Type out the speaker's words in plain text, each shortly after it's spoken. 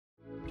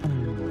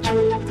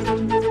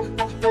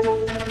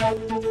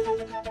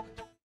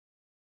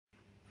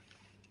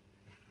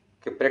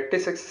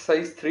Practice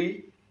exercise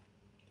 3.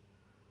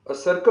 A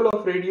circle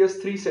of radius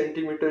 3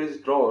 cm is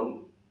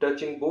drawn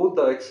touching both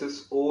the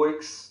axes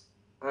OX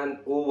and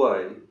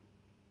OY.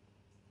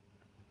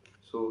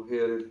 So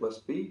here it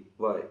must be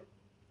Y.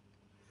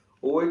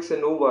 OX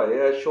and OY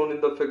as shown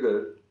in the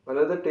figure.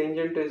 Another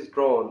tangent is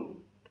drawn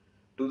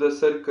to the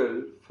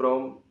circle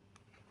from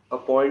a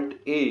point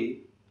A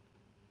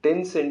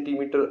 10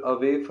 cm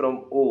away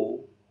from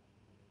O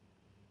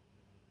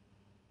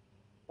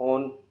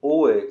on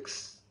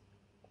OX,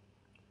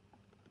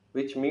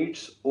 which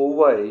meets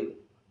OY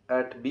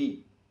at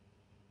B.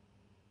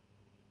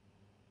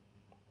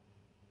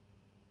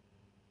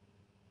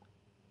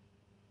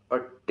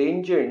 A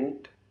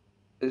tangent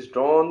is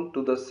drawn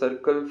to the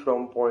circle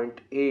from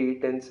point A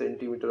 10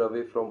 cm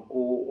away from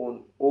O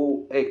on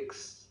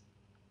OX,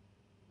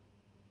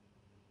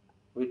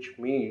 which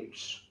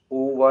meets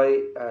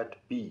OY at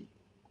B.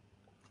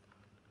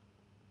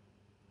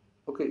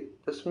 Okay,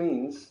 this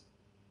means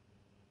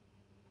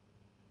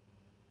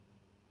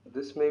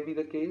this may be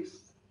the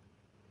case.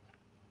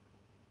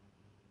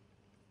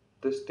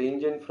 This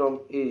tangent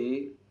from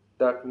A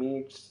that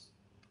meets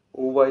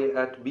OY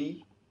at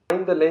B.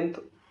 Find the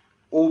length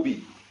OB.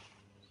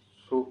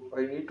 So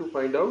I need to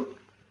find out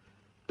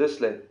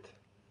this length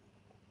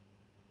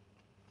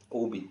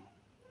OB.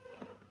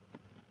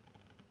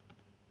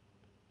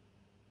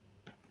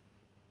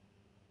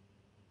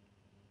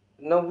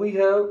 Now we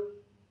have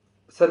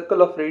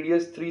circle of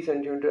radius 3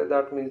 cm.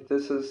 That means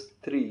this is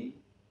 3,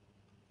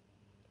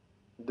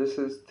 this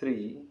is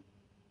 3,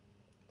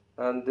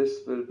 and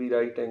this will be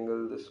right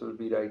angle, this will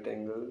be right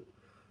angle.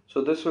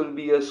 So this will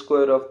be a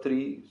square of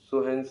 3.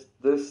 So hence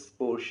this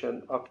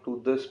portion up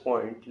to this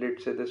point,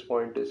 let's say this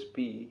point is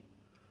P,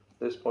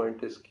 this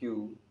point is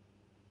Q.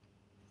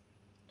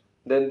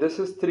 Then this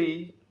is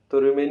 3,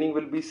 the remaining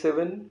will be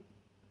 7.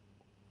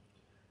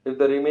 If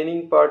the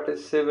remaining part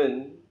is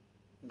 7,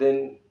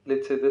 then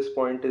let's say this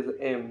point is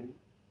M.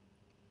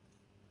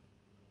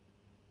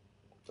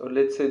 Or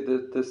let's say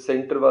the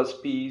center was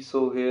P,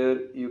 so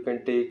here you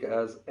can take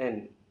as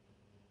N.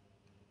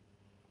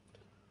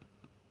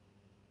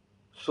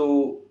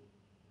 So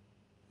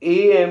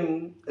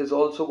AM is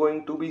also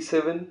going to be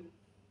 7.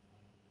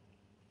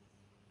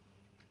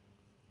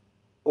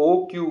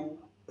 OQ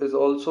is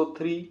also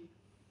 3.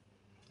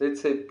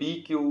 Let's say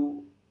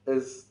PQ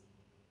is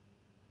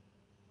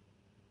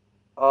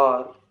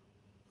R.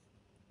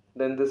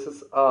 Then this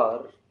is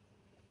R,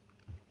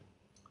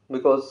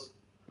 because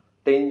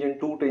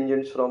two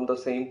tangents from the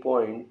same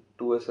point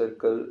to a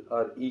circle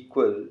are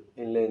equal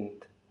in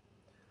length.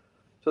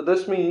 So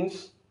this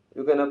means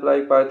you can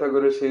apply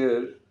Pythagoras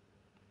here.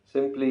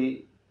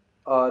 Simply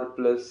R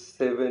plus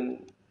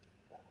 7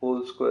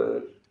 whole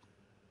square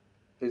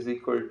is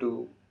equal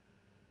to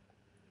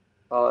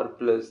R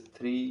plus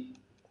 3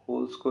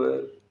 whole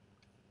square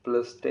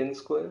plus 10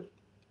 square.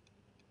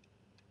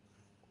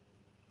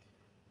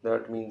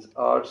 That means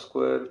R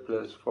square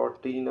plus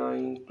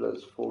 49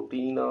 plus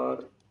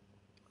 14R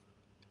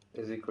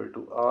is equal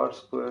to R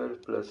square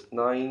plus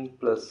 9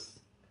 plus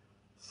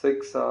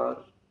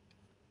 6R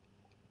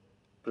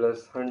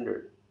plus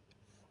 100.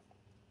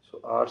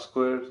 So R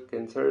square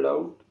cancelled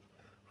out.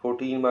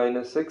 14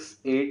 minus 6,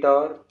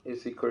 8R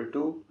is equal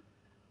to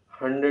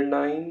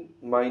 109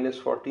 minus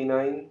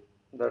 49,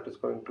 that is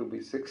going to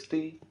be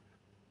 60.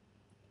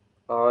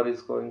 R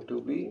is going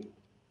to be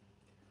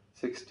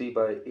 60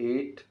 by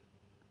 8,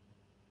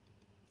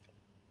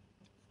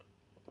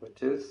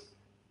 which is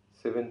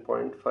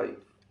 7.5.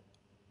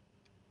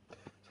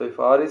 So if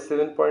R is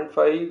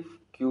 7.5,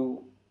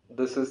 Q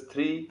this is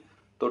 3,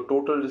 so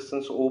total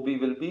distance OB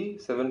will be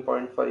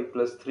 7.5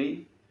 plus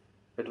 3,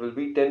 it will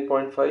be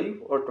 10.5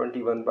 or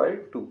 21 by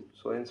 2.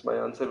 So hence my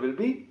answer will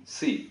be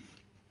C.